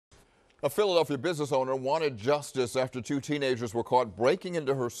A Philadelphia business owner wanted justice after two teenagers were caught breaking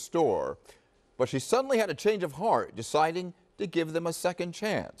into her store, but she suddenly had a change of heart, deciding to give them a second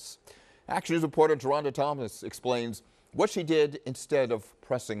chance. Action News reporter Rhonda Thomas explains what she did instead of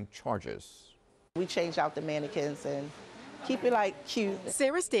pressing charges. We change out the mannequins and keep it like cute.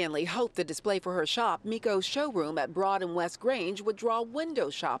 Sarah Stanley hoped the display for her shop, Miko's showroom at Broad and West Grange, would draw window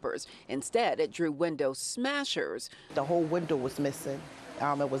shoppers. Instead, it drew window smashers. The whole window was missing.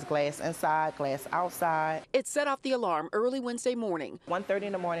 It was glass inside, glass outside. It set off the alarm early Wednesday morning. 1:30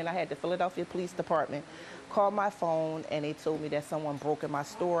 in the morning, I had the Philadelphia Police Department call my phone, and they told me that someone broke in my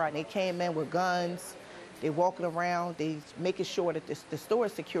store. And they came in with guns. They walking around, they making sure that the store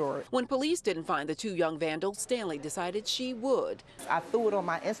is secure. When police didn't find the two young vandals, Stanley decided she would. I threw it on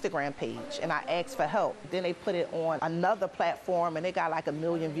my Instagram page and I asked for help. Then they put it on another platform and they got like 1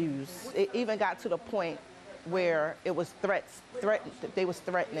 million views. It even got to the point where it was they was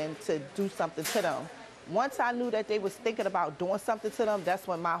threatening to do something to them. Once I knew that they was thinking about doing something to them, that's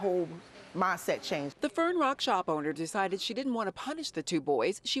when my whole mindset changed. The Fern Rock shop owner decided she didn't want to punish the two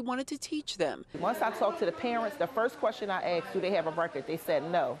boys. She wanted to teach them. Once I talked to the parents, the first question I asked, do they have a record? They said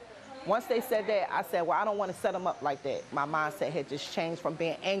no. Once they said that, I said, well, I don't want to set them up like that. My mindset had just changed from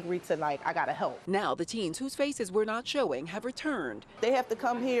being angry to like, I gotta help. Now the teens whose faces were not showing have returned. They have to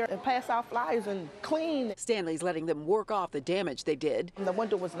come here and pass out flyers and clean. Stanley's letting them work off the damage they did. The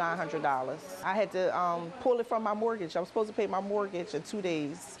window was $900. I had to pull it from my mortgage. I was supposed to pay my mortgage in 2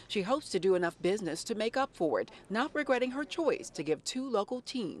 days. She hopes to do enough business to make up for it, not regretting her choice to give two local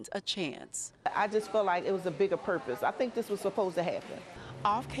teens a chance. I just felt like it was a bigger purpose. I think this was supposed to happen.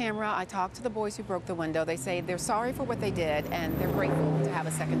 Off camera, I talked to the boys who broke the window. They say they're sorry for what they did and they're grateful to have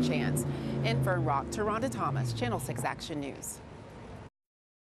a second chance. In Fern Rock, Rhonda Thomas, Channel 6 Action News.